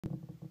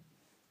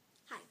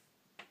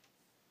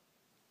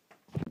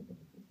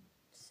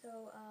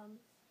So,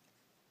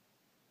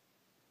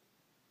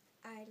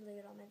 I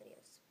deleted all my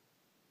videos.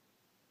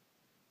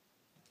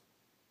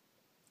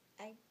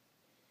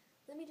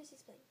 Let me just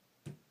explain.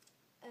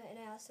 And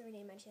I also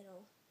renamed my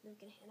channel Luke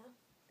and Hannah,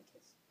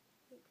 because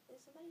Luke,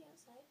 is somebody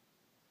outside?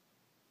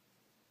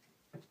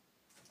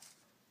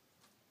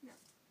 No.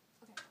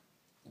 Okay.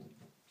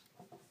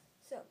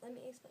 So, let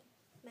me explain.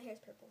 My hair's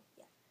purple,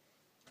 yeah.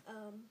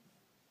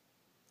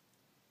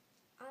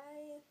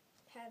 I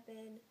have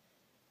been,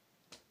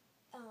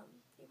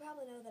 you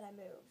probably know that I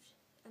moved.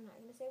 I'm not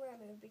going to say where I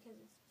moved because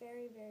it's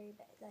very, very,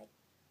 like,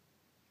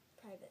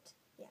 private,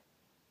 yeah.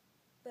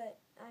 But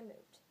I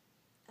moved,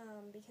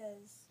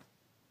 because,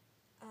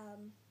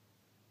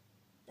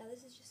 now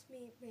this is just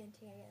me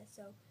ranting, I guess,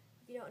 so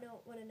if you don't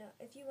know,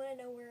 if you want to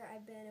know where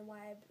I've been and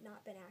why I've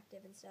not been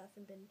active and stuff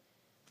and been,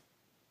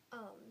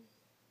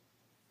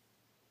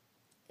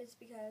 it's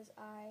because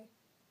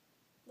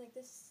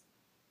this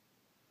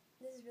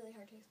is really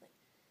hard to explain.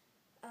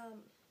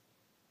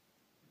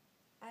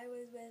 I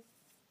was with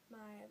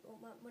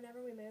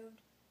whenever we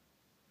moved,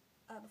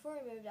 before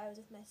we moved, I was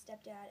with my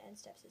stepdad and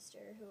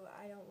stepsister, who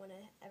I don't want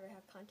to ever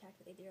have contact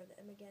with either of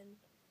them again,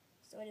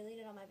 so I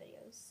deleted all my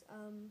videos.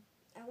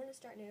 I want to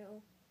start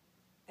new.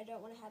 I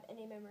don't want to have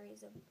any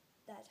memories of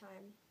that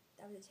time.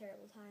 That was a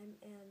terrible time,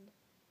 and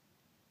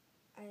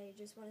I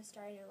just want to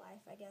start a new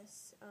life, I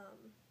guess.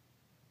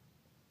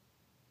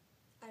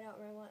 I don't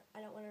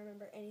want to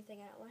remember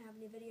anything. I don't want to have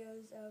any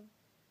videos of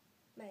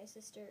my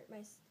sister,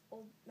 my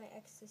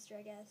ex-sister,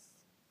 I guess.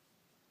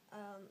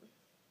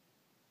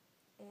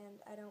 And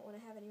I don't want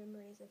to have any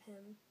memories of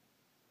him,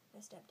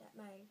 my stepdad.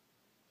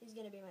 He's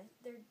gonna be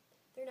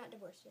they're not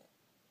divorced yet.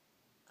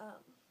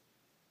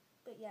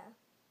 But yeah,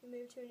 we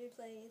moved to a new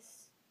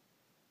place.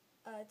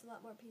 It's a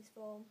lot more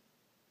peaceful.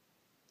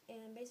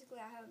 And basically,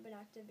 I haven't been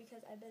active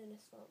because I've been in a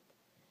slump.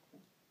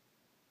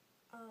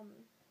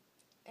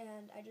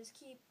 And I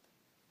keep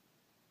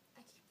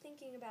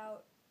thinking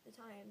about the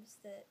times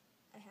that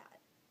I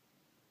had,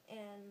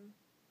 and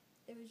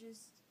it was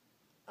just,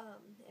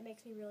 it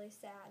makes me really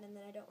sad, and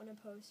then I don't want to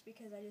post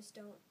because I just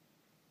don't,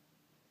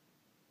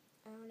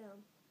 I don't know,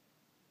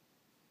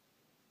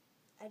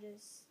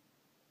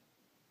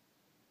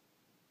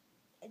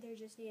 there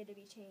just needed to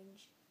be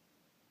change.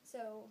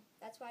 So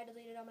that's why I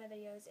deleted all my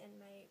videos and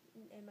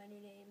my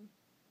new name,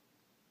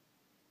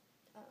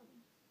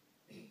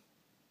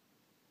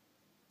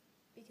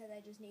 because I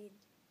just need,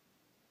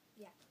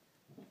 yeah.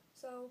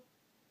 So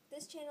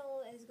this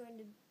channel is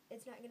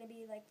it's not going to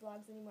be like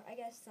vlogs anymore. I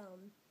guess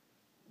some,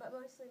 but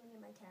mostly me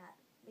and my cat,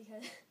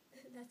 because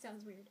that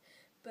sounds weird,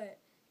 but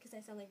because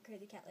I sound like a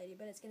crazy cat lady.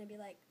 But it's going to be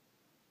like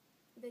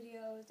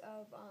videos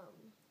of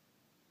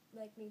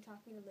like me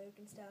talking to Luke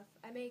and stuff.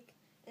 I make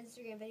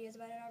Instagram videos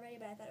about it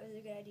already, but I thought it was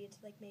a good idea to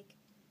like make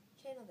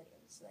channel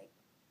videos like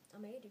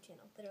on my YouTube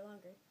channel that are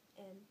longer.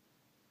 And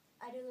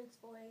I do Luke's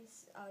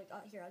voice.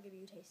 Here, I'll give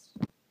you a taste.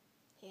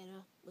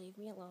 Hannah, leave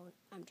me alone.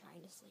 I'm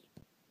trying to sleep.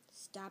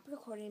 Stop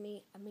recording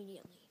me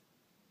immediately.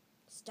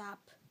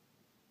 Stop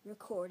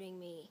recording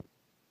me.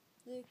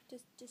 Luke,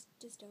 just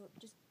don't.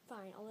 Just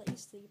fine. I'll let you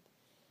sleep.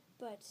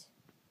 But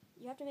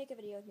you have to make a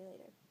video with me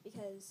later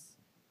because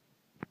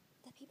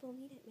the people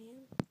need it,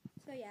 man.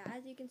 So yeah,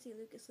 as you can see,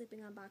 Luke is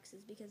sleeping on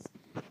boxes because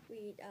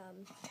we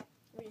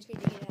just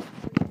need to get out.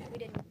 We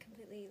didn't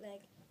completely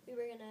we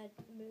were gonna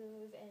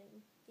move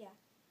and yeah,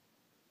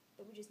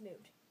 but we just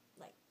moved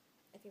like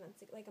a few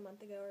months ago, like a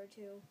month ago or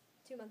 2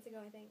 months ago,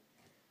 I think.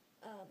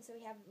 So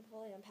we haven't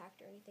fully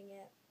unpacked or anything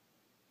yet.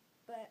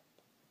 But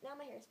now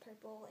my hair is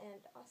purple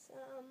and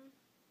awesome,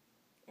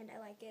 and I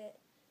like it.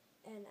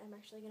 And I'm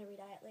actually going to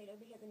re-dye it later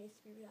because it needs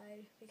to be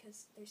re-dyed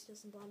because there's still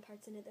some blonde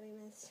parts in it that we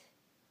missed.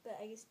 But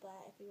I used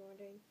black, if you were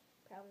wondering.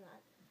 Probably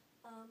not.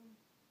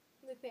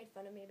 Luke made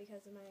fun of me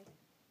because of my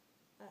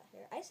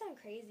hair. I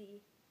sound crazy.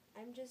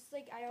 I'm just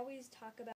I always talk about